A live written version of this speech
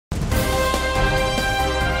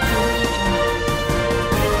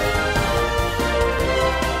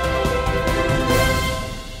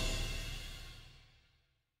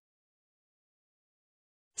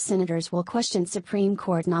senators will question Supreme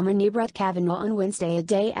Court nominee Brett Kavanaugh on Wednesday, a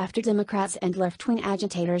day after Democrats and left-wing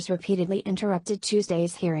agitators repeatedly interrupted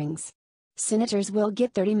Tuesday's hearings. Senators will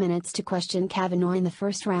get 30 minutes to question Kavanaugh in the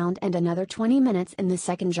first round and another 20 minutes in the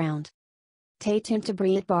second round. Stay tuned to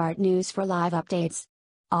Breitbart News for live updates.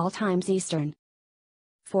 All times Eastern.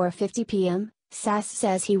 4:50 p.m., Sass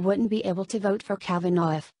says he wouldn't be able to vote for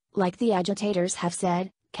Kavanaugh if, like the agitators have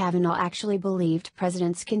said, Kavanaugh actually believed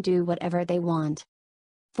presidents can do whatever they want.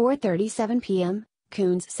 4:37 p.m.,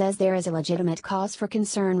 Coons says there is a legitimate cause for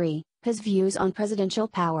concern re his views on presidential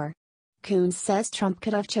power. Coons says Trump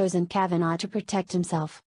could have chosen Kavanaugh to protect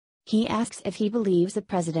himself. He asks if he believes the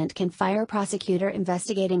president can fire a prosecutor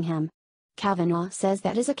investigating him. Kavanaugh says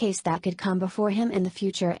that is a case that could come before him in the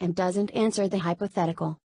future and doesn't answer the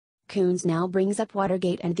hypothetical. Coons now brings up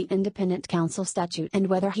Watergate and the Independent Counsel statute and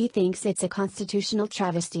whether he thinks it's a constitutional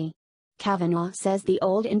travesty. Kavanaugh says the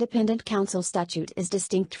old Independent Counsel statute is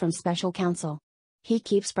distinct from special counsel. He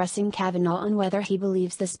keeps pressing Kavanaugh on whether he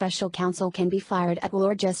believes the special counsel can be fired at will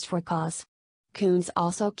or just for cause. Coons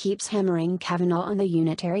also keeps hammering Kavanaugh on the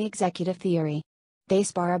unitary executive theory. They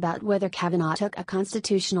spar about whether Kavanaugh took a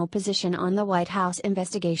constitutional position on the White House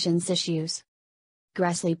investigations issues.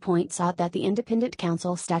 Grassley points out that the Independent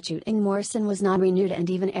Counsel statute in Morrison was not renewed,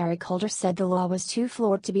 and even Eric Holder said the law was too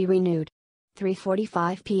flawed to be renewed.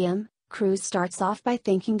 3:45 p.m., Cruz starts off by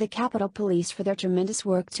thanking the Capitol Police for their tremendous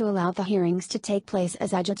work to allow the hearings to take place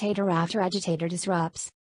as agitator after agitator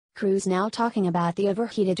disrupts. Cruz now talking about the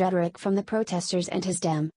overheated rhetoric from the protesters and his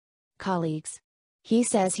Dem colleagues. He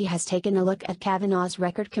says he has taken a look at Kavanaugh's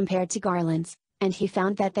record compared to Garland's, and he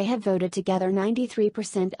found that they have voted together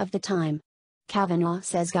 93% of the time. Kavanaugh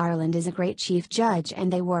says Garland is a great chief judge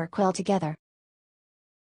and they work well together.